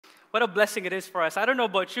what a blessing it is for us. I don't know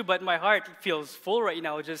about you, but my heart feels full right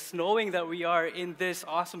now just knowing that we are in this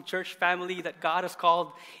awesome church family that God has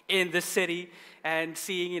called in this city, and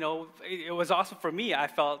seeing, it was awesome for me. I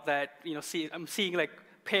felt that, I'm seeing like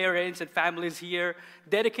parents and families here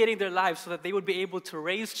dedicating their lives so that they would be able to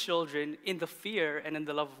raise children in the fear and in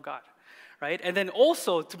the love of God. Right? And then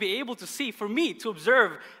also to be able to see, for me, to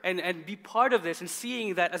observe and be part of this, and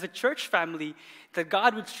seeing that as a church family, that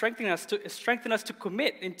God would strengthen us to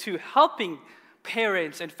commit into helping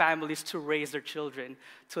parents and families to raise their children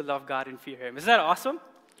to love God and fear Him. Isn't that awesome?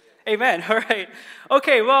 Amen. All right.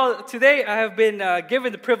 Okay, well, today I have been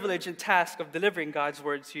given the privilege and task of delivering God's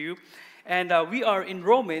word to you. And we are in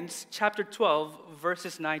Romans chapter 12,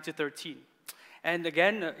 verses 9 to 13. And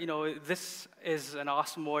again, this is an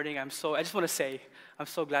awesome morning. I just want to say, I'm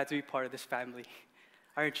so glad to be part of this family.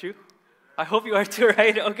 Aren't you? I hope you are too,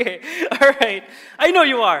 right? Okay, all right. I know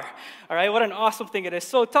you are. All right, what an awesome thing it is.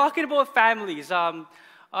 So talking about families, the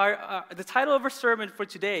title of our sermon for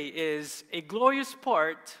today is A Glorious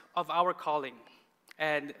Part of Our Calling.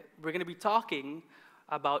 And we're going to be talking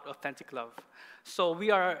about authentic love. So we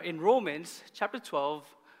are in Romans chapter 12,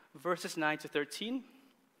 verses 9 to 13.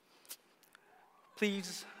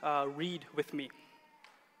 Please read with me.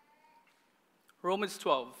 Romans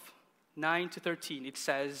 12, 9 to 13, it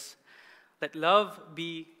says, "Let love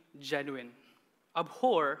be genuine.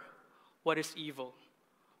 Abhor what is evil.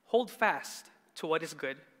 Hold fast to what is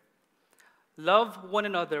good. Love one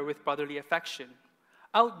another with brotherly affection.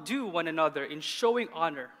 Outdo one another in showing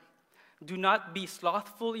honor. Do not be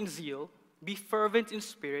slothful in zeal. Be fervent in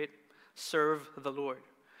spirit. Serve the Lord.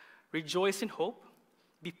 Rejoice in hope.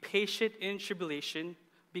 Be patient in tribulation.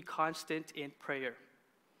 Be constant in prayer.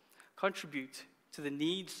 Contribute to the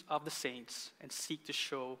needs of the saints and seek to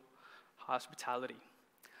show hospitality."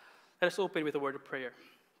 Let us open with a word of prayer.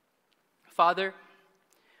 Father,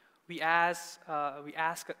 we ask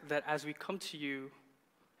that as we come to you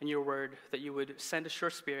in your word, that you would send us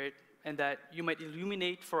your spirit and that you might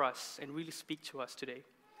illuminate for us and really speak to us today.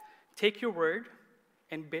 Take your word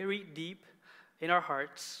and bury it deep in our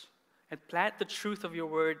hearts, and plant the truth of your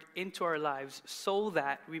word into our lives so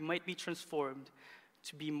that we might be transformed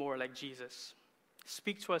to be more like Jesus.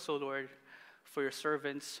 Speak to us, O Lord, for your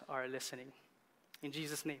servants are listening. In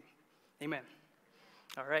Jesus' name, amen.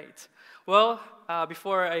 All right. Well,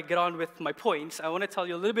 before I get on with my points, I want to tell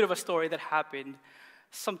you a little bit of a story that happened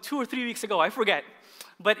some 2 or 3 weeks ago. I forget.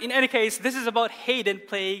 But in any case, this is about Hayden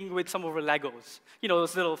playing with some of her Legos.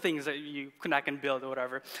 Those little things that you can build or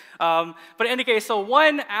whatever. But in any case, so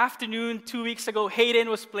one afternoon 2 weeks ago, Hayden,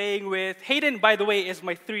 by the way, is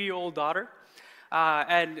my 3-year-old daughter.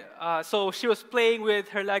 So she was playing with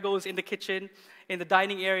her Legos in the kitchen, in the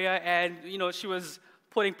dining area, and, she was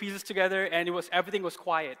putting pieces together, and everything was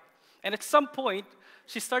quiet. And at some point,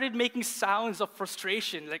 she started making sounds of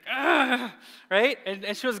frustration, like, "Ugh," right?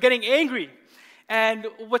 And she was getting angry. And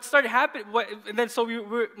what started happening, and then so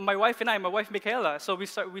my wife Michaela, so we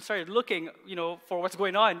started looking, for what's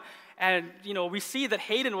going on. And, we see that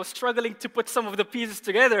Hayden was struggling to put some of the pieces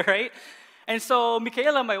together, right? And so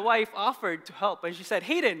Michaela, my wife, offered to help. And she said,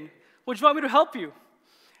 "Hayden, would you want me to help you?"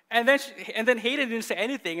 And then Hayden didn't say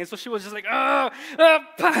anything, and so she was just like,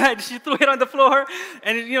 and she threw it on the floor,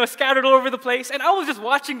 and it, scattered all over the place. And I was just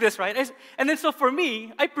watching this, right? And then so for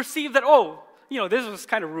me, I perceived that, this was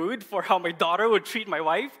kind of rude for how my daughter would treat my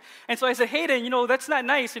wife. And so I said, "Hayden, that's not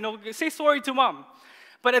nice, say sorry to mom."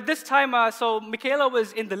 But at this time, so Michaela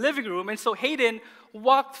was in the living room, and so Hayden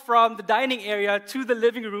walked from the dining area to the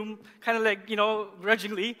living room, kind of like,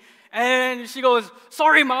 grudgingly. And she goes,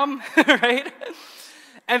 "Sorry, mom," right?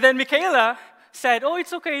 And then Michaela said, "Oh,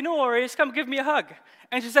 it's okay, no worries, come give me a hug."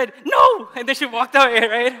 And she said, "No!" And then she walked away,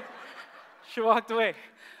 right? She walked away.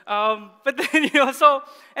 But then,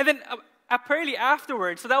 and then apparently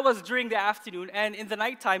afterwards, so that was during the afternoon, and in the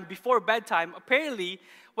nighttime, before bedtime, apparently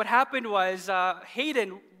what happened was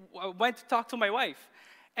Hayden went to talk to my wife.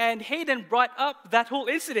 And Hayden brought up that whole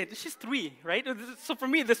incident. She's 3, right? So for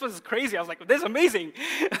me, this was crazy. I was like, "This is amazing,"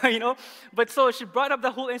 But so she brought up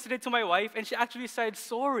the whole incident to my wife, and she actually said,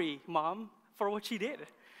 "Sorry, Mom, for what she did,"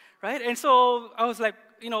 right? And so I was like,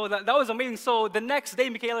 that was amazing. So the next day,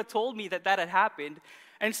 Michaela told me that had happened.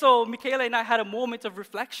 And so Michaela and I had a moment of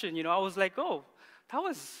reflection. I was like, "Oh, that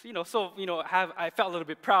was, I felt a little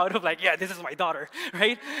bit proud of like, yeah, this is my daughter,"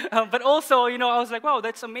 right? But also, I was like, wow,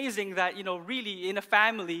 that's amazing that, really in a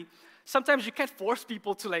family, sometimes you can't force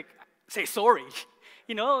people to like say sorry.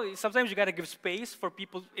 Sometimes you got to give space for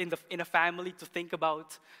people in a family to think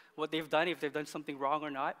about what they've done, if they've done something wrong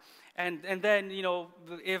or not. And then,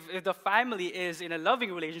 if the family is in a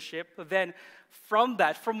loving relationship, then from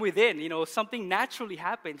within, something naturally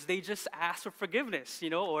happens. They just ask for forgiveness,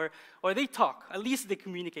 or they talk. At least they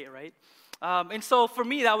communicate, right? And so for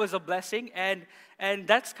me, that was a blessing, and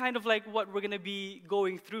that's kind of like what we're going to be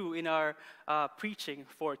going through in our preaching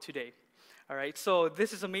for today. All right, so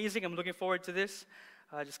this is amazing. I'm looking forward to this.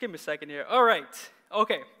 Just give me a second here. All right,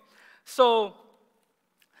 okay. So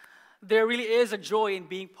there really is a joy in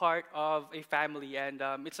being part of a family, and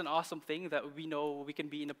it's an awesome thing that we know we can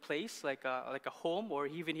be in a place like a home, or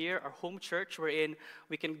even here, our home church, wherein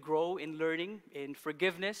we can grow in learning, in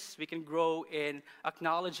forgiveness. We can grow in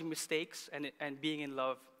acknowledging mistakes and being in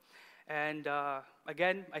love. And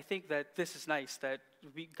again, I think that this is nice, that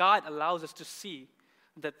God allows us to see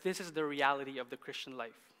that this is the reality of the Christian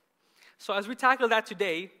life. So as we tackle that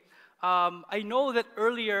today, I know that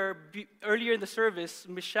earlier in the service,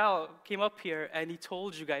 Michelle came up here and he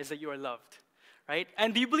told you guys that you are loved, right?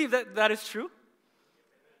 And do you believe that that is true?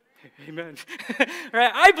 Amen.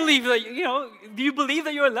 Right? I believe that, do you believe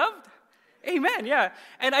that you are loved? Amen, yeah.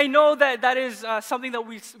 And I know that is something that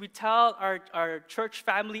we tell our church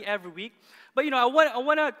family every week. But, I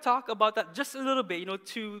want to talk about that just a little bit,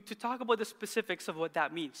 to talk about the specifics of what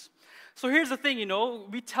that means. So here's the thing,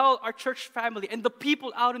 we tell our church family and the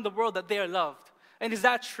people out in the world that they are loved. And is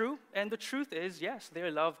that true? And the truth is, yes, they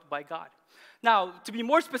are loved by God. Now, to be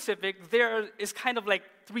more specific, there is kind of like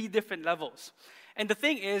 3 different levels. And the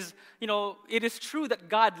thing is, it is true that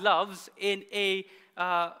God loves in a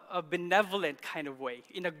benevolent kind of way,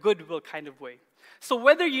 in a goodwill kind of way. So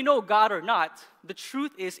whether you know God or not, the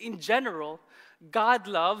truth is, in general, God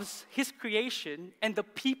loves His creation and the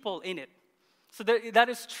people in it. So that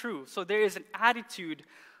is true. So there is an attitude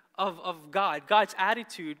of God. God's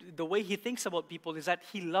attitude, the way He thinks about people, is that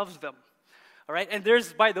He loves them. All right? And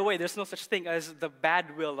by the way, there's no such thing as the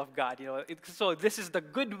bad will of God. So this is the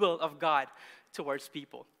goodwill of God towards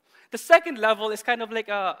people. The second level is kind of like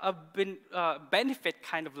a benefit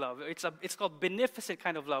kind of love. It's called beneficent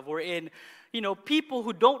kind of love, wherein, people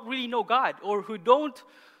who don't really know God or who don't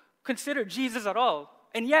consider Jesus at all,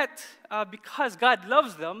 and yet, because God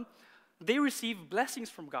loves them, they receive blessings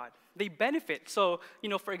from God. They benefit. So,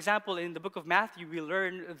 for example, in the book of Matthew, we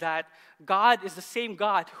learn that God is the same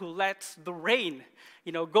God who lets the rain,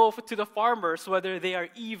 go to the farmers, whether they are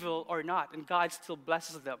evil or not, and God still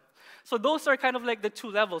blesses them. So those are kind of like the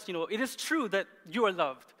 2 levels. It is true that you are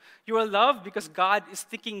loved. You are loved because God is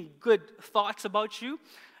thinking good thoughts about you,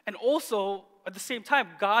 and also, at the same time,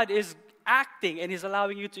 God is acting and is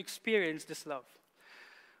allowing you to experience this love.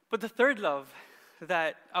 But the third love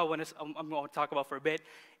that I'm going to talk about for a bit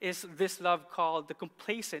is this love called the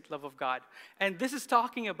complacent love of God. And this is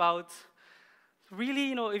talking about,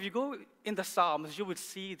 really, if you go in the Psalms, you would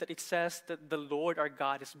see that it says that the Lord our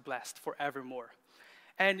God is blessed forevermore.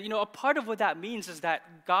 And, a part of what that means is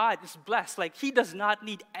that God is blessed. Like, He does not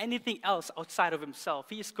need anything else outside of Himself.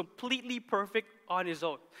 He is completely perfect on His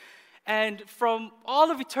own. And from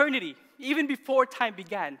all of eternity, even before time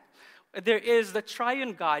began, there is the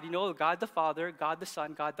triune God, God the Father, God the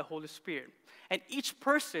Son, God the Holy Spirit. And each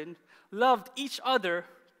person loved each other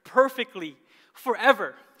perfectly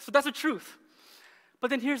forever. So that's the truth. But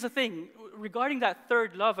then here's the thing. Regarding that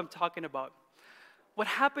third love I'm talking about, what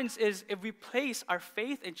happens is if we place our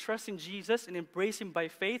faith and trust in Jesus and embrace Him by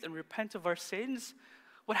faith and repent of our sins,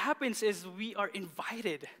 what happens is we are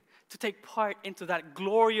invited to take part into that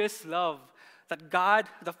glorious love that God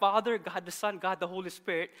the Father, God the Son, God the Holy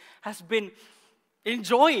Spirit has been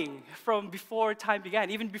enjoying from before time began,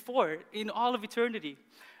 even before, in all of eternity.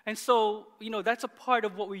 And so, that's a part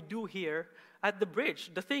of what we do here at the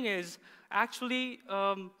Bridge. The thing is, actually,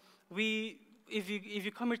 if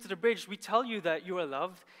you come here to the Bridge, we tell you that you are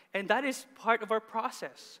loved, and that is part of our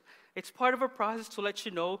process. It's part of our process to let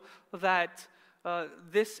you know that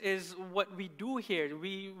this is what we do here.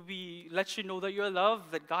 We let you know that you're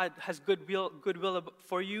loved, that God has goodwill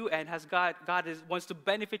for you, and wants to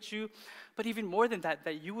benefit you. But even more than that,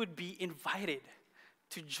 that you would be invited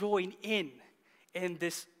to join in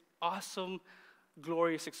this awesome,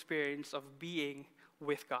 glorious experience of being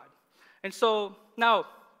with God. And so now,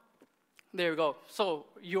 there we go. So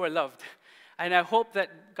you are loved. And I hope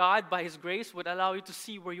that God, by His grace, would allow you to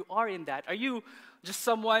see where you are in that. Are you just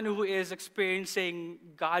someone who is experiencing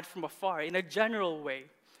God from afar in a general way?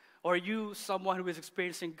 Or are you someone who is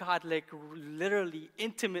experiencing God like literally,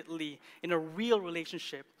 intimately, in a real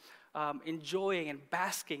relationship, enjoying and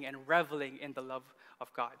basking and reveling in the love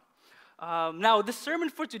of God? Now, the sermon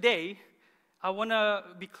for today, I want to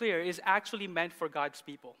be clear, is actually meant for God's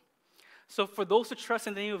people. So for those who trust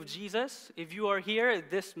in the name of Jesus, if you are here,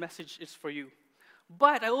 this message is for you.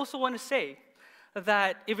 But I also want to say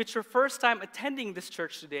that if it's your first time attending this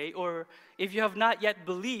church today, or if you have not yet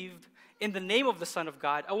believed in the name of the Son of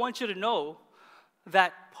God, I want you to know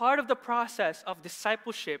that part of the process of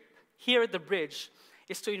discipleship here at the Bridge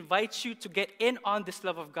is to invite you to get in on this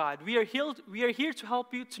love of God. We are here to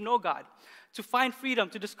help you to know God, to find freedom,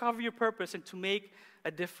 to discover your purpose, and to make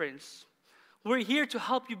a difference. We're here to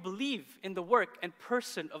help you believe in the work and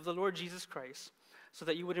person of the Lord Jesus Christ so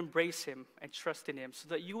that you would embrace Him and trust in Him, so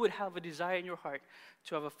that you would have a desire in your heart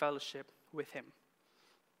to have a fellowship with Him.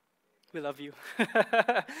 We love you.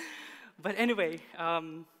 But anyway,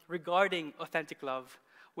 regarding authentic love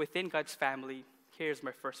within God's family, here's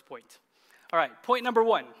my first point. All right, point number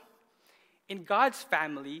 1. In God's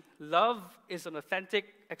family, love is an authentic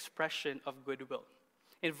expression of goodwill.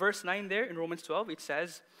 In verse 9 there, in Romans 12, it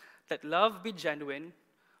says, "Let love be genuine,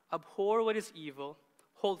 abhor what is evil,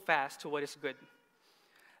 hold fast to what is good."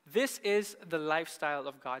 This is the lifestyle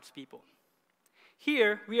of God's people.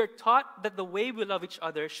 Here, we are taught that the way we love each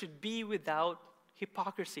other should be without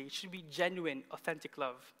hypocrisy. It should be genuine, authentic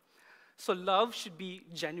love. So love should be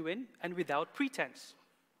genuine and without pretense.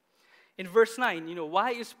 In verse 9,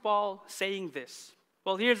 why is Paul saying this?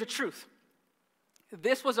 Well, here's the truth.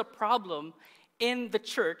 This was a problem in the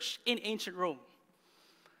church in ancient Rome.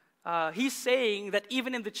 He's saying that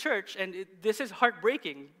even in the church, and this is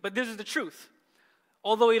heartbreaking, but this is the truth.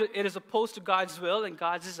 Although it is opposed to God's will and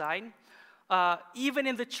God's design, even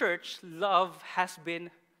in the church, love has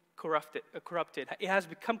been corrupted. It has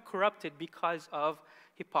become corrupted because of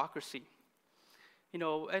hypocrisy.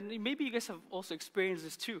 And maybe you guys have also experienced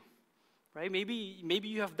this too, right? Maybe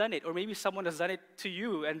you have done it, or maybe someone has done it to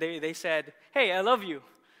you, and they said, "Hey, I love you,"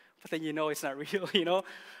 but then it's not real,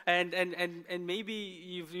 and maybe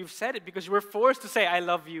you've said it because you were forced to say "I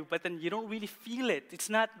love you," but then you don't really feel it. It's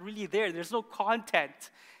not really there. There's no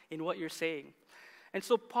content in what you're saying. And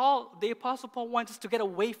so the Apostle Paul wants us to get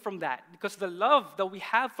away from that, because the love that we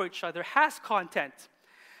have for each other has content.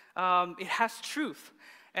 It has truth,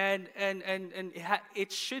 and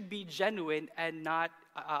it should be genuine and not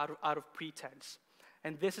out of pretense.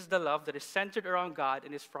 And this is the love that is centered around God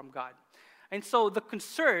and is from God. And so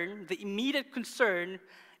the immediate concern,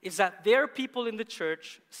 is that there are people in the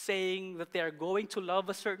church saying that they are going to love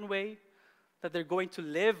a certain way, that they're going to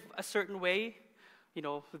live a certain way,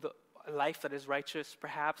 a life that is righteous,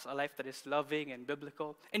 perhaps, a life that is loving and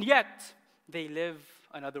biblical, and yet they live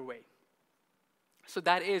another way. So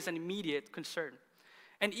that is an immediate concern.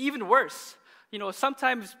 And even worse,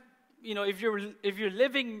 sometimes, if you're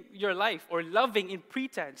living your life or loving in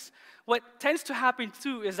pretense, what tends to happen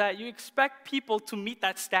too is that you expect people to meet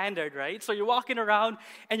that standard, right? So you're walking around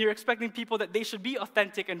and you're expecting people that they should be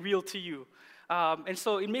authentic and real to you. And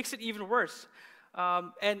so it makes it even worse.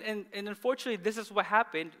 And unfortunately, this is what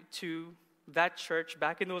happened to that church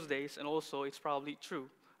back in those days, and also it's probably true.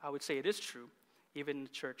 I would say it is true, even in the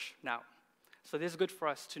church now. So this is good for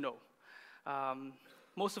us to know.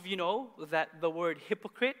 Most of you know that the word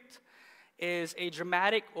hypocrite is a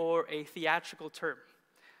dramatic or a theatrical term.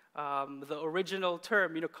 The original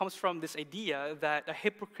term, comes from this idea that a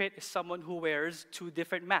hypocrite is someone who wears two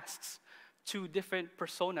different masks, two different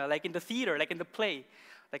persona, like in the theater, like in the play,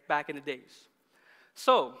 like back in the days.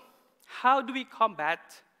 So, how do we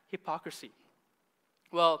combat hypocrisy?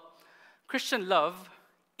 Well, Christian love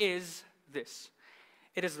is this.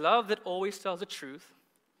 It is love that always tells the truth.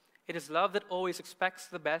 It is love that always expects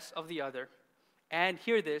the best of the other. And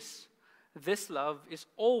hear this love is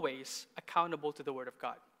always accountable to the Word of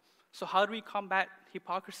God. So how do we combat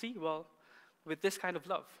hypocrisy? Well, with this kind of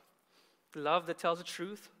love. Love that tells the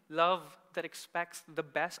truth, love that expects the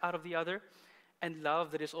best out of the other, and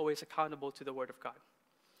love that is always accountable to the Word of God.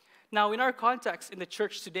 Now, in our context in the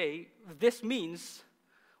church today, this means,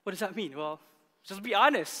 what does that mean? Well, just be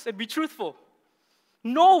honest and be truthful,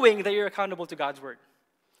 knowing that you're accountable to God's Word.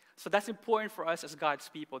 So that's important for us as God's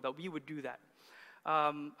people, that we would do that.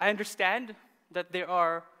 I understand that there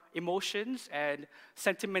are emotions and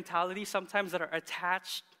sentimentality sometimes that are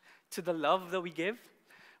attached to the love that we give.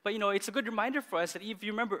 But, it's a good reminder for us that if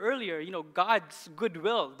you remember earlier, God's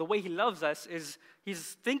goodwill, the way He loves us, is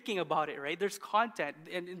He's thinking about it, right? There's content,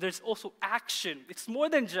 and there's also action. It's more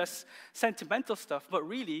than just sentimental stuff, but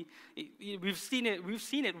really, we've seen it,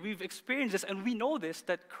 we've experienced this, and we know this,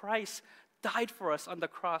 that Christ died for us on the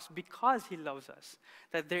cross because He loves us,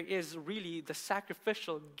 that there is really the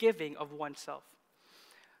sacrificial giving of oneself.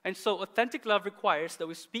 And so authentic love requires that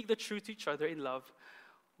we speak the truth to each other in love,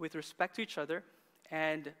 with respect to each other,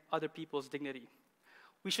 and other people's dignity.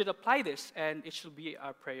 We should apply this, and it should be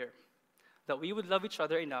our prayer, that we would love each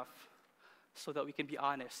other enough so that we can be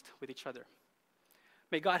honest with each other.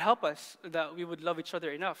 May God help us that we would love each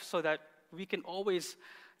other enough so that we can always,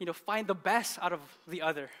 find the best out of the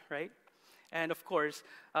other, right? And of course,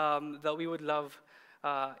 that we would love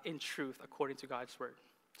in truth according to God's word.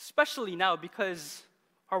 Especially now because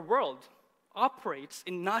our world operates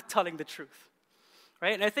in not telling the truth,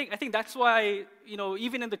 right? And I think that's why,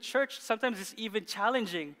 even in the church, sometimes it's even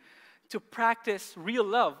challenging to practice real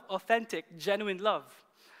love, authentic, genuine love.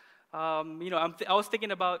 I was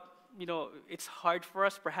thinking about, it's hard for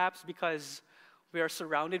us perhaps because we are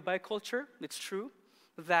surrounded by a culture, it's true,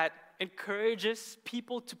 that encourages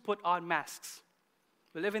people to put on masks.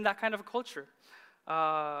 We live in that kind of a culture.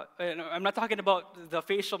 And I'm not talking about the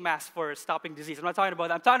facial mask for stopping disease. I'm not talking about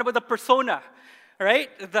that. I'm talking about the persona, right?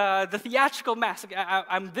 The theatrical mask.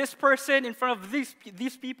 I'm this person in front of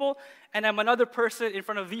these people, and I'm another person in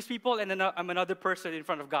front of these people, and then I'm another person in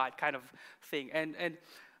front of God, kind of thing. And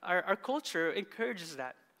our culture encourages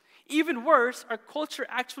that. Even worse, our culture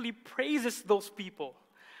actually praises those people,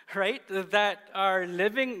 right? That are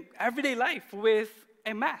living everyday life with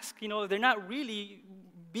a mask. They're not really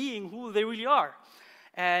being who they really are.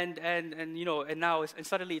 And now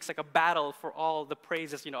suddenly it's like a battle for all the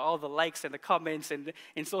praises, all the likes and the comments and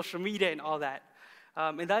in social media and all that.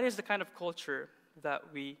 And that is the kind of culture that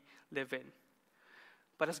we live in.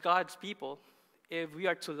 But as God's people, if we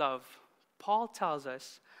are to love, Paul tells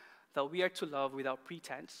us that we are to love without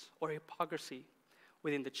pretense or hypocrisy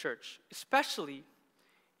within the church, especially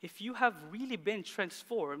if you have really been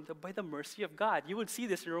transformed by the mercy of God. You would see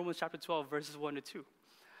this in Romans chapter 12, verses 1 to 2.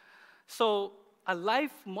 So a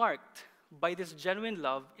life marked by this genuine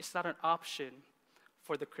love is not an option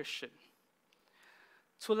for the Christian.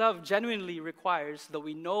 To love genuinely requires that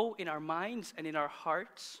we know in our minds and in our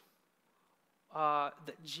hearts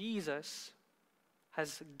that Jesus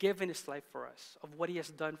has given his life for us, of what he has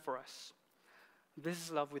done for us. This is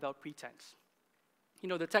love without pretense.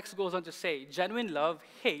 The text goes on to say, genuine love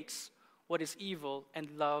hates what is evil and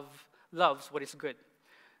loves what is good.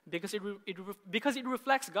 Because it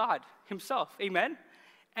reflects God himself, amen?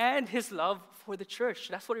 And his love for the church.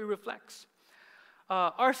 That's what it reflects.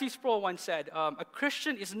 R.C. Sproul once said, a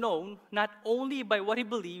Christian is known not only by what he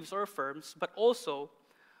believes or affirms, but also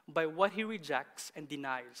by what he rejects and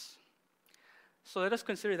denies. So let us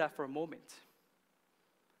consider that for a moment.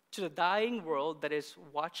 To the dying world that is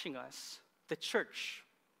watching us, the church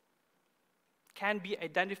can be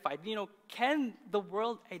identified. Can the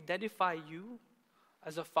world identify you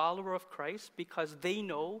as a follower of Christ because they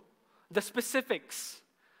know the specifics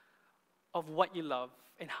of what you love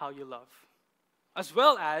and how you love, as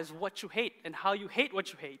well as what you hate and how you hate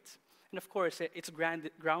what you hate. And of course, it's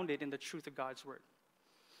grounded in the truth of God's word.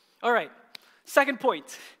 All right, second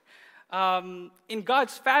point. In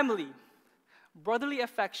God's family, brotherly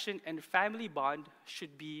affection and family bond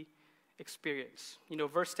should be experienced.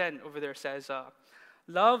 Verse 10 over there says,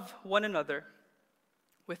 love one another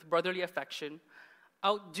with brotherly affection,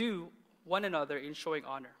 outdo one another in showing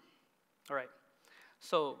honor. All right,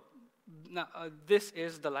 so now, this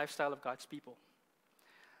is the lifestyle of God's people.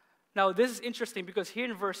 Now, this is interesting because here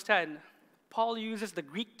in verse 10, Paul uses the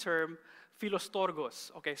Greek term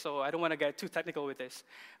philostorgos. Okay, so I don't want to get too technical with this.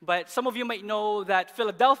 But some of you might know that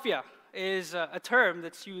Philadelphia is a term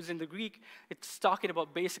that's used in the Greek. It's talking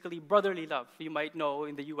about basically brotherly love. You might know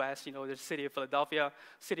in the U.S., there's the city of Philadelphia,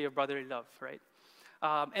 city of brotherly love, right?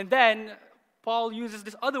 And then Paul uses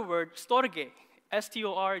this other word, storge,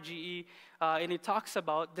 S-T-O-R-G-E, and it talks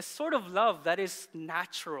about this sort of love that is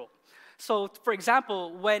natural. So, for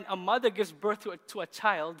example, when a mother gives birth to a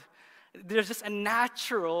child, there's just a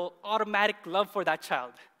natural, automatic love for that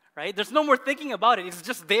child, right? There's no more thinking about it. It's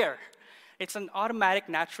just there. It's an automatic,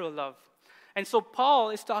 natural love. And so Paul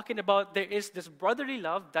is talking about there is this brotherly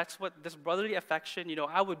love. That's what this brotherly affection,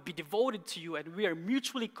 I would be devoted to you, and we are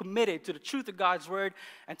mutually committed to the truth of God's word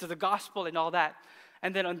and to the gospel and all that.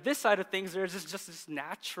 And then on this side of things, there's just this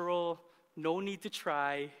natural, no need to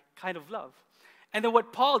try kind of love. And then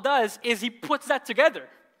what Paul does is he puts that together.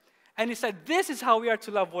 And he said, this is how we are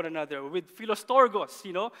to love one another, with philostorgos,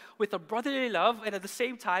 with a brotherly love, and at the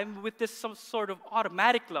same time, with this some sort of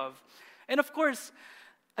automatic love. And of course,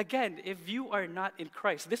 again, if you are not in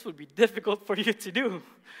Christ, this would be difficult for you to do.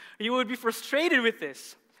 You would be frustrated with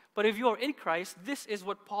this. But if you are in Christ, this is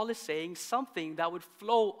what Paul is saying, something that would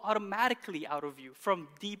flow automatically out of you from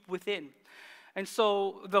deep within. And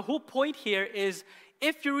so the whole point here is,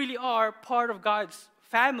 if you really are part of God's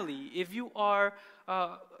family, if you are,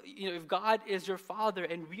 if God is your father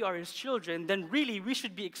and we are his children, then really we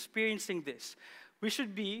should be experiencing this. We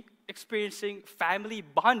should be experiencing family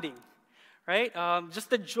bonding, right? Just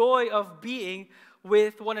the joy of being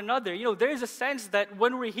with one another. There is a sense that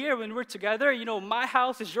when we're here, when we're together, my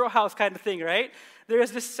house is your house kind of thing, right? There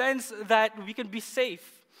is this sense that we can be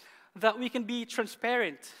safe, that we can be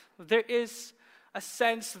transparent. There is a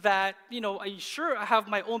sense that, I have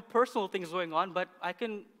my own personal things going on, but I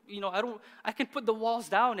can, I can put the walls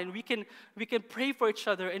down, and we can pray for each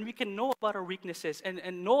other, and we can know about our weaknesses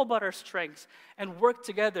and know about our strengths and work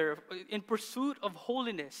together in pursuit of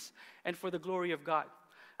holiness and for the glory of God.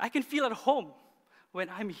 I can feel at home when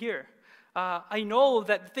I'm here. I know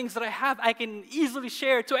that the things that I have, I can easily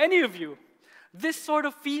share to any of you. This sort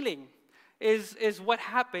of feeling is what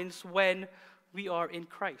happens when we are in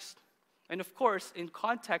Christ. And of course, in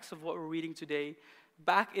context of what we're reading today,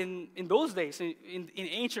 back in those days, in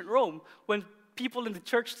ancient Rome, when people in the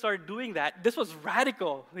church started doing that, this was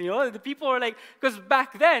radical. The people were like, because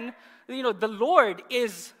back then, the Lord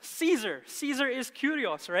is Caesar. Caesar is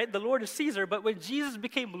Kyrios, right? The Lord is Caesar. But when Jesus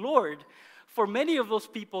became Lord, for many of those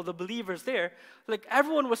people, the believers there, like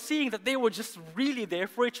everyone was seeing that they were just really there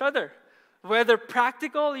for each other. Whether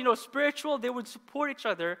practical, spiritual, they would support each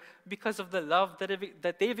other because of the love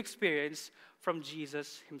that they've experienced from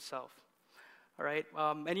Jesus himself. All right?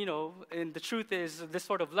 And the truth is, this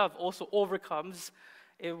sort of love also overcomes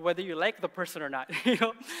whether you like the person or not.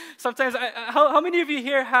 Sometimes, how many of you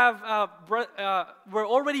here were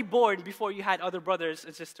already born before you had other brothers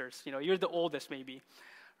and sisters? You're the oldest maybe,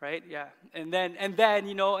 right? Yeah. And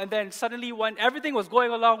then suddenly when everything was going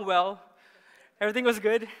along well, everything was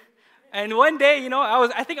good. And one day,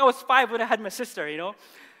 I think I was 5 when I had my sister,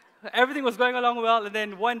 Everything was going along well, and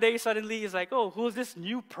then one day suddenly it's like, oh, who's this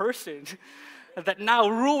new person that now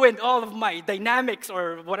ruined all of my dynamics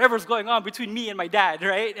or whatever's going on between me and my dad,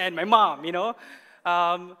 right? And my mom,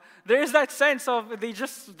 There is that sense of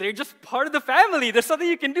they're just part of the family. There's something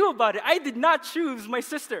you can do about it. I did not choose my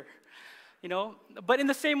sister, But in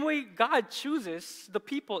the same way, God chooses the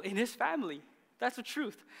people in his family. That's the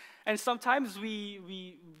truth. And sometimes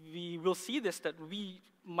we will see this, that we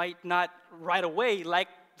might not right away like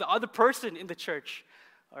the other person in the church.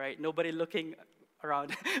 All right, nobody looking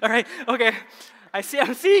around. All right, okay. I'm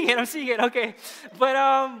seeing it, okay. But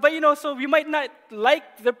so we might not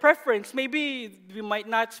like the preference. Maybe we might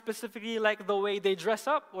not specifically like the way they dress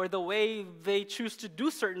up or the way they choose to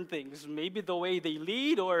do certain things. Maybe the way they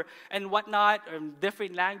lead and whatnot,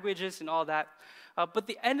 different languages and all that. But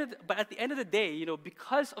at the end of the day,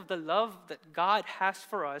 because of the love that God has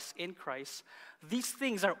for us in Christ, these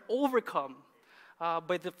things are overcome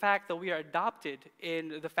by the fact that we are adopted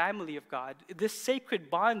in the family of God, this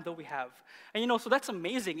sacred bond that we have. And so that's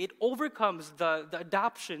amazing. It overcomes the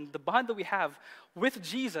adoption, the bond that we have with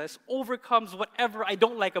Jesus overcomes whatever I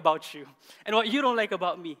don't like about you and what you don't like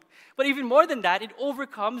about me. But even more than that, it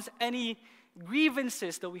overcomes any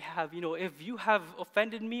grievances that we have. If you have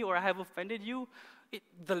offended me or I have offended you,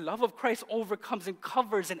 the love of Christ overcomes and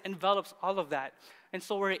covers and envelops all of that. And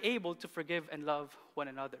so we're able to forgive and love one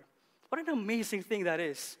another. What an amazing thing that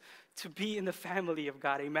is, to be in the family of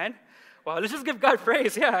God. Amen? Wow, let's just give God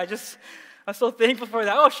praise. Yeah, I'm so thankful for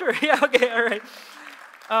that. Oh, sure. Yeah, okay, all right.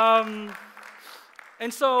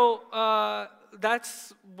 And so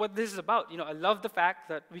that's what this is about. I love the fact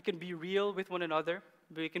that we can be real with one another.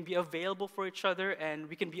 We can be available for each other, and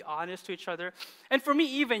we can be honest to each other. And for me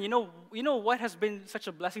even, what has been such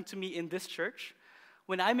a blessing to me in this church?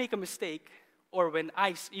 When I make a mistake, or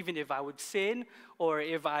even if I would sin, or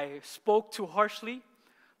if I spoke too harshly,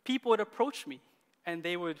 people would approach me, and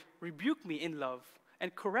they would rebuke me in love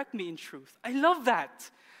and correct me in truth. I love that.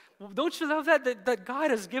 Don't you love that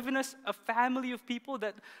God has given us a family of people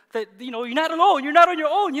that you're not alone, you're not on your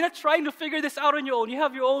own, you're not trying to figure this out on your own. You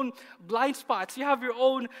have your own blind spots, you have your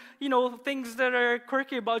own, things that are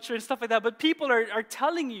quirky about you and stuff like that, but people are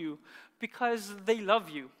telling you because they love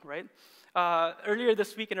you, right? Earlier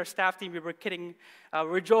this week in our staff team, we were kidding, we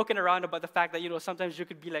were joking around about the fact that, sometimes you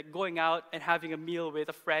could be like going out and having a meal with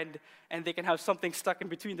a friend and they can have something stuck in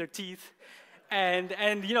between their teeth.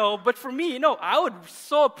 But for me, I would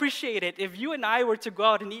so appreciate it if you and I were to go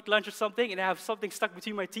out and eat lunch or something and I have something stuck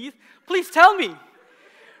between my teeth. Please tell me,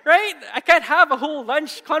 right? I can't have a whole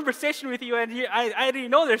lunch conversation with you and I already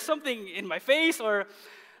know there's something in my face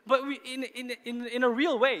but in a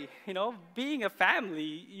real way, being a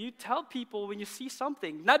family, you tell people when you see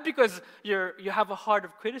something, not because you have a heart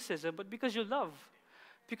of criticism, but because you love,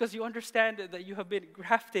 because you understand that you have been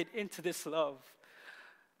grafted into this love.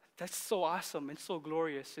 That's so awesome and so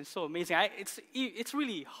glorious and so amazing. It's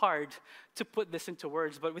really hard to put this into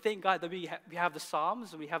words, but we thank God that we have the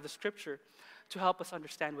Psalms and we have the Scripture to help us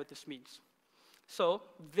understand what this means. So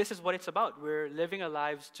this is what it's about. We're living our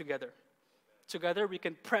lives together. Together we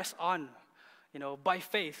can press on, by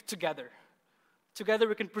faith together. Together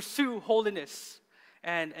we can pursue holiness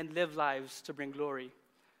and live lives to bring glory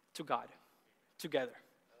to God together.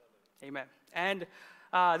 Amen. And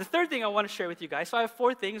the third thing I want to share with you guys, so I have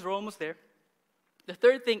 4 things, we're almost there. The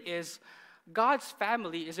third thing is God's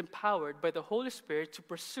family is empowered by the Holy Spirit to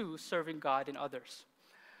pursue serving God and others.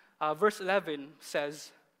 Verse 11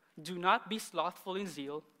 says, "Do not be slothful in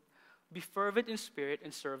zeal, be fervent in spirit,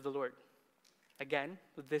 and serve the Lord." Again,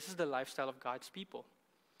 this is the lifestyle of God's people.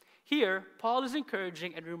 Here, Paul is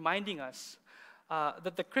encouraging and reminding us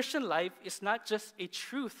that the Christian life is not just a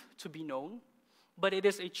truth to be known, but it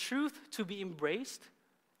is a truth to be embraced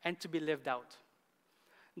and to be lived out.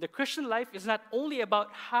 The Christian life is not only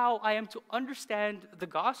about how I am to understand the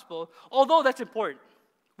gospel, although that's important.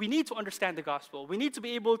 We need to understand the gospel. We need to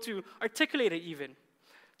be able to articulate it even,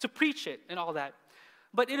 to preach it and all that.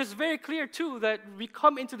 But it is very clear too that we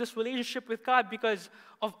come into this relationship with God because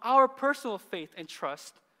of our personal faith and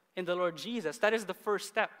trust in the Lord Jesus. That is the first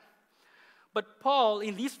step. But Paul,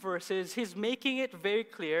 in these verses, he's making it very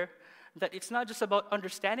clear that it's not just about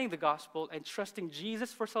understanding the gospel and trusting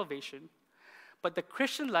Jesus for salvation, but the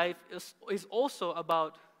Christian life is also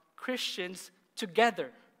about Christians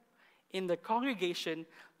together in the congregation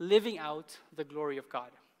living out the glory of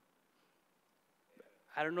God.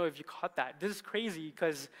 I don't know if you caught that. This is crazy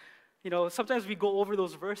because, sometimes we go over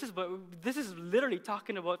those verses, but this is literally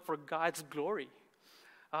talking about for God's glory.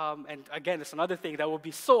 And again, it's another thing that will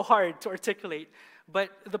be so hard to articulate. But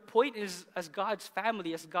the point is, as God's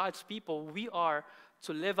family, as God's people, we are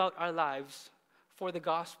to live out our lives for the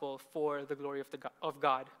gospel, for the glory of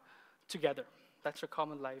God together. That's our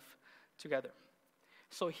common life together.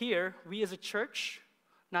 So here, we as a church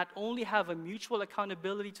not only have a mutual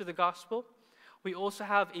accountability to the gospel, we also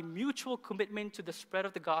have a mutual commitment to the spread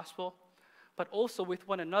of the gospel, but also with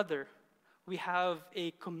one another, we have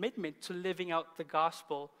a commitment to living out the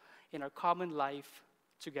gospel in our common life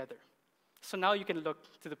together. So now you can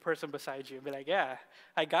look to the person beside you and be like, yeah,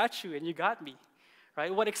 I got you and you got me,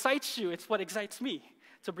 right? What excites you, it's what excites me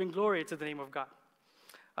to bring glory to the name of God.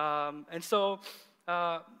 And so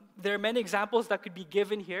there are many examples that could be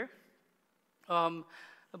given here.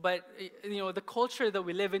 But the culture that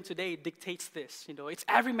we live in today dictates this. It's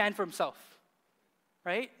every man for himself,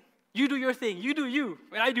 right? You do your thing, you do you,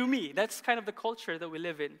 and I do me. That's kind of the culture that we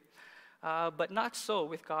live in. But not so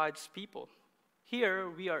with God's people. Here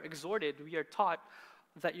we are exhorted, we are taught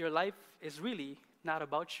that your life is really not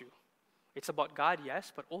about you. It's about God,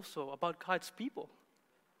 yes, but also about God's people.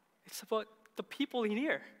 It's about the people in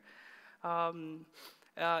here.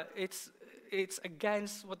 It's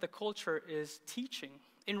against what the culture is teaching.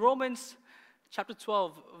 In Romans chapter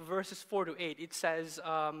 12, verses 4 to 8, it says,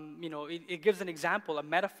 it gives an example, a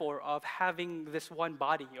metaphor of having this one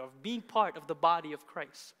body, of being part of the body of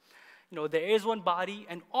Christ. There is one body,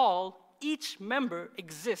 and each member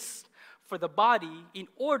exists for the body in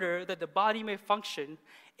order that the body may function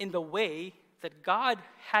in the way that God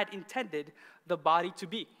had intended the body to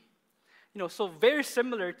be. So very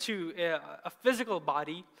similar to a physical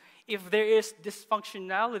body, if there is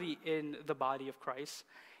dysfunctionality in the body of Christ,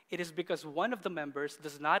 it is because one of the members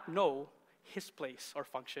does not know his place or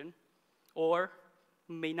function, or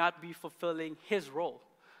may not be fulfilling his role.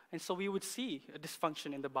 And so we would see a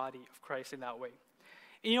dysfunction in the body of Christ in that way.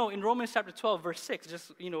 In Romans chapter 12, verse 6,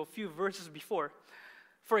 just a few verses before,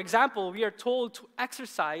 for example, we are told to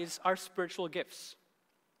exercise our spiritual gifts.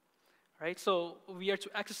 Right? So we are to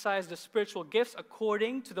exercise the spiritual gifts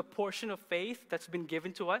according to the portion of faith that's been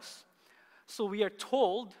given to us. So we are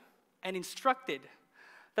told and instructed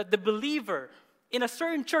that the believer in a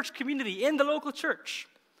certain church community, in the local church,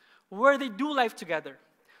 where they do life together,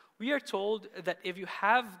 we are told that if you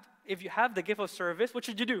have the gift of service, what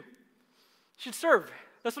should you do? You should serve.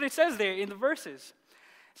 That's what it says there in the verses.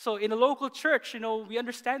 So in a local church, we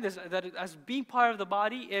understand this, that as being part of the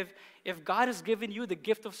body, if God has given you the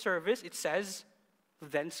gift of service, it says,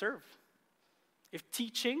 then serve. If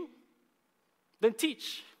teaching, then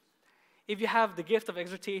teach. If you have the gift of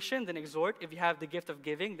exhortation, then exhort. If you have the gift of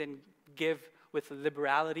giving, then give with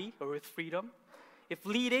liberality or with freedom. If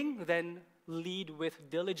leading, then lead with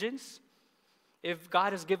diligence. If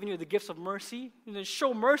God has given you the gifts of mercy, then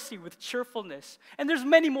show mercy with cheerfulness. And there's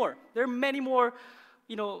many more. There are many more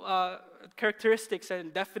characteristics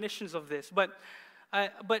and definitions of this. But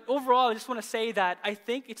overall, I just want to say that I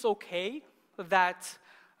think it's okay that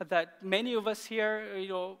many of us here,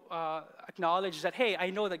 acknowledge that, hey, I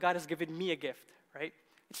know that God has given me a gift, right?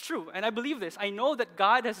 It's true, and I believe this. I know that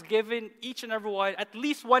God has given each and every one at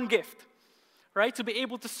least one gift, right, to be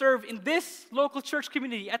able to serve in this local church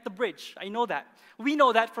community at the bridge. I know that. We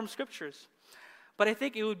know that from scriptures. But I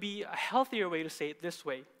think it would be a healthier way to say it this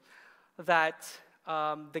way. that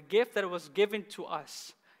the gift that was given to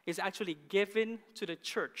us is actually given to the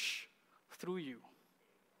church through you.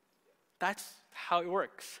 That's how it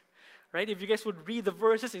works, right? If you guys would read the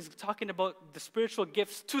verses, it's talking about the spiritual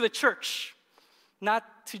gifts to the church, not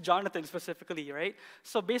to Jonathan specifically, right?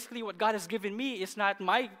 So basically what God has given me is not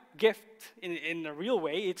my gift in a real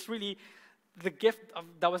way. It's really the gift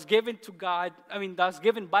that was given to God, that was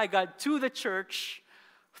given by God to the church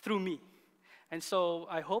through me. And so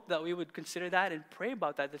I hope that we would consider that and pray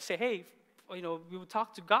about that, and say, hey, we would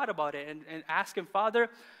talk to God about it and ask Him, Father,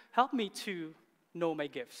 help me to know my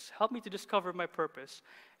gifts. Help me to discover my purpose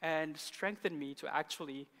and strengthen me to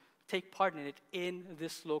actually take part in it in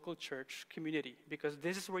this local church community, because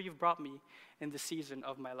this is where you've brought me in the season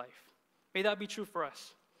of my life. May that be true for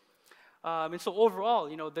us. And so overall,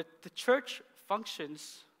 the church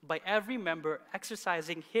functions by every member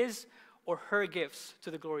exercising his or her gifts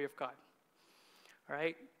to the glory of God. All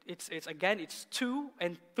right? It's to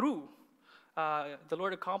and through. The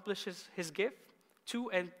Lord accomplishes His gift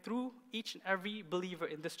to and through each and every believer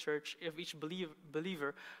in this church, if each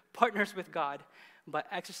believer partners with God by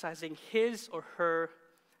exercising his or her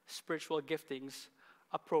spiritual giftings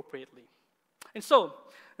appropriately. And so,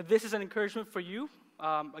 this is an encouragement for you.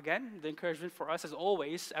 Again, the encouragement for us, as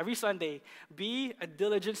always, every Sunday, be a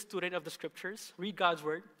diligent student of the Scriptures, read God's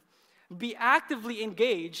Word, be actively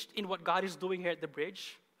engaged in what God is doing here at the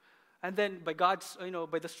Bridge, and then by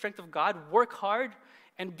the strength of God, work hard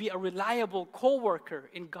and be a reliable co-worker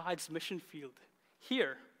in God's mission field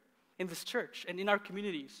here in this church and in our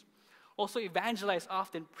communities. Also evangelize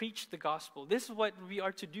often, preach the gospel. This is what we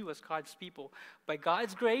are to do as God's people. By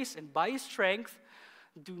God's grace and by His strength,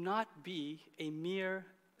 do not be a mere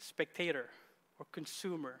spectator or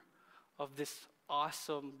consumer of this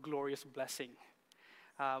awesome, glorious blessing.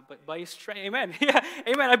 But by His strength, amen. Yeah,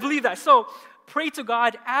 amen, I believe that. So pray to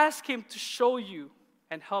God, ask Him to show you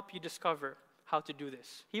and help you discover how to do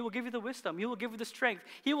this. He will give you the wisdom. He will give you the strength.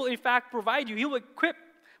 He will, in fact, provide you. He will equip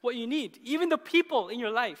what you need, even the people in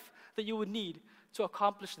your life that you would need to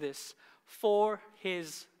accomplish this for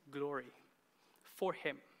His glory, for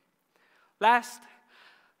Him. Last,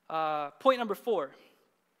 point number 4.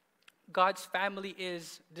 God's family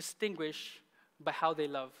is distinguished by how they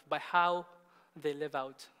love, by how they live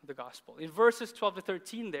out the gospel. In verses 12 to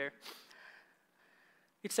 13 there,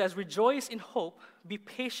 it says, rejoice in hope, be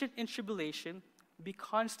patient in tribulation, be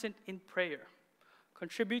constant in prayer.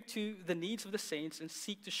 Contribute to the needs of the saints and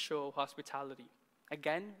seek to show hospitality.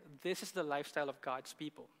 Again, this is the lifestyle of God's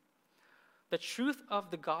people. The truth of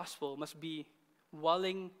the gospel must be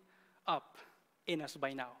welling up in us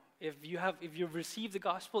by now. If you've received the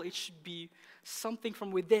gospel, it should be something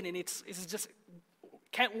from within, and it's just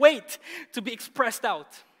can't wait to be expressed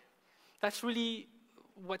out. That's really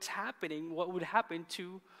what's happening, what would happen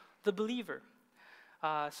to the believer.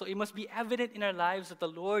 So it must be evident in our lives that the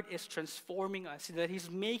Lord is transforming us, that He's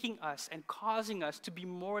making us and causing us to be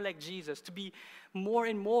more like Jesus, to be more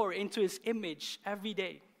and more into His image every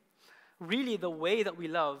day. Really, the way that we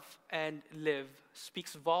love and live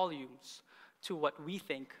speaks volumes to what we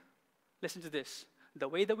think. Listen to this. The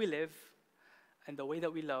way that we live and the way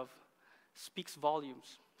that we love speaks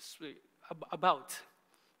volumes about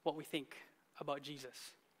what we think about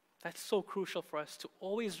Jesus. That's so crucial for us to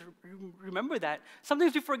always remember that.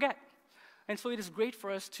 Sometimes we forget. And so it is great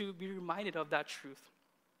for us to be reminded of that truth.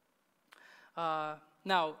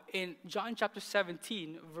 Now, in John chapter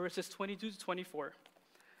 17, verses 22 to 24,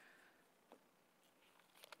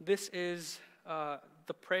 this is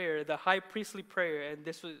the prayer, the high priestly prayer, and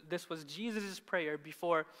this was Jesus' prayer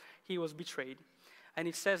before He was betrayed. And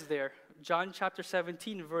it says there, John chapter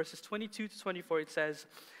 17, verses 22 to 24, it says,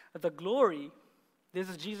 the glory, this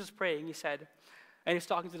is Jesus praying, He said, and He's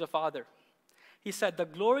talking to the Father. He said, the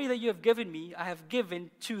glory that you have given me, I have given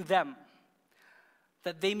to them,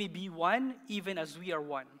 that they may be one, even as we are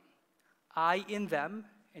one. I in them,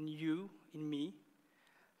 and you in me,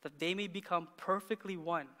 that they may become perfectly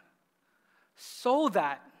one, so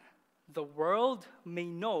that the world may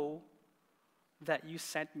know that you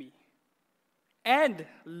sent me, and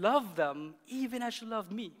love them even as you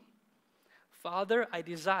loved me. Father, I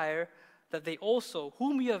desire that they also,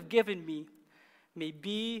 whom you have given me, may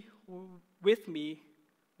be with me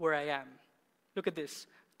where I am. Look at this.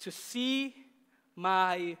 To see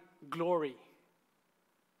my glory.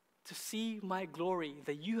 To see my glory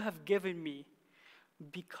that you have given me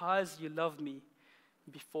because you loved me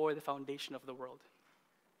before the foundation of the world.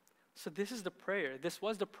 So this is the prayer. This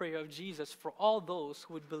was the prayer of Jesus for all those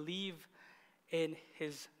who would believe in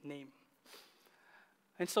His name.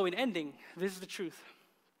 And so in ending, this is the truth.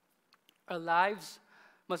 Our lives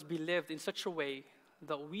must be lived in such a way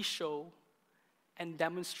that we show and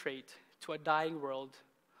demonstrate to a dying world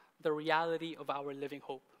the reality of our living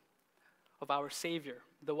hope, of our Savior,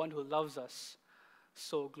 the one who loves us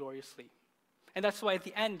so gloriously. And that's why at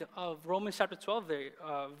the end of Romans chapter 12, there,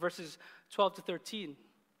 verses 12 to 13,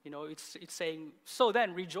 it's saying, so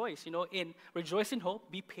then rejoice, rejoice in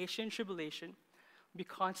hope, be patient in tribulation, be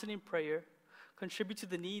constant in prayer, contribute to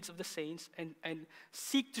the needs of the saints, and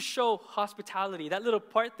seek to show hospitality. That little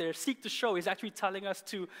part there, seek to show, is actually telling us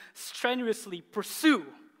to strenuously pursue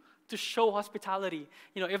to show hospitality.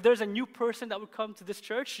 If there's a new person that would come to this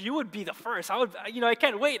church, you would be the first. I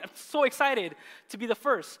can't wait. I'm so excited to be the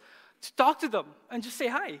first to talk to them and just say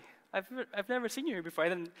hi. I've never seen you here before.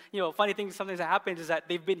 And then, funny thing sometimes that happens is that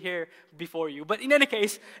they've been here before you. But in any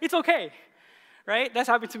case, it's okay, right? That's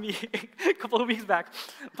happened to me a couple of weeks back.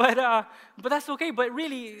 But that's okay. But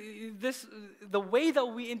really, the way that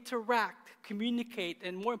we interact, communicate,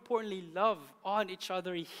 and more importantly, love on each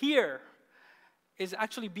other here is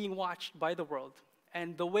actually being watched by the world.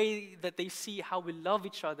 And the way that they see how we love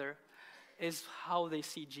each other is how they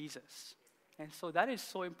see Jesus. And so that is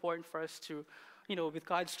so important for us to, with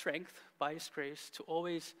God's strength, by His grace, to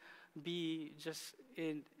always be just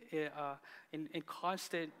in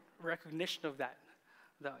constant recognition of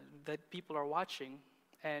that people are watching,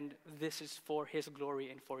 and this is for His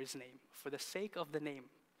glory and for His name, for the sake of the name.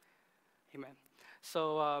 Amen.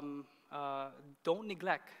 So don't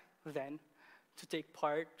neglect, then, to take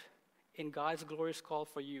part in God's glorious call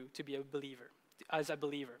for you to be a believer, as a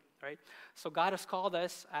believer, right? So God has called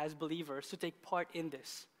us as believers to take part in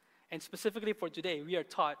this. And specifically for today, we are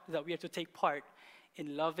taught that we are to take part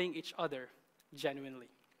in loving each other genuinely.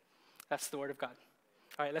 That's the word of God.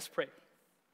 All right, let's pray.